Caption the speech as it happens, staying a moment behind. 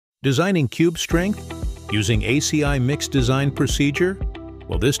Designing cube strength? Using ACI mixed design procedure?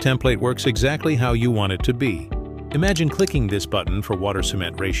 Well, this template works exactly how you want it to be. Imagine clicking this button for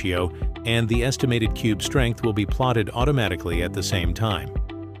water-cement ratio, and the estimated cube strength will be plotted automatically at the same time.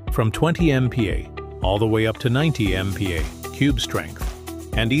 From 20 MPa all the way up to 90 MPa cube strength,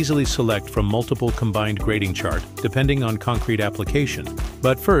 and easily select from multiple combined grading chart depending on concrete application.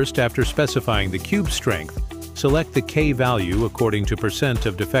 But first, after specifying the cube strength, select the K value according to %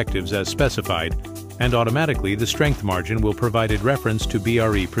 of defectives as specified, and automatically the strength margin will provide reference to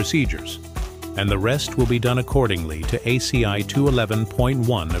BRE procedures. And the rest will be done accordingly to ACI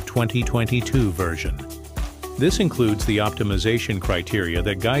 211.1 of 2022 version. This includes the optimization criteria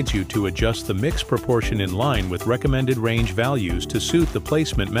that guides you to adjust the mix proportion in line with recommended range values to suit the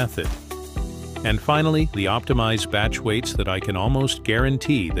placement method. And finally, the optimized batch weights that I can almost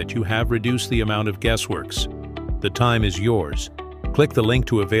guarantee that you have reduced the amount of guessworks. The time is yours. Click the link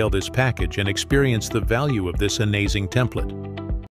to avail this package and experience the value of this amazing template.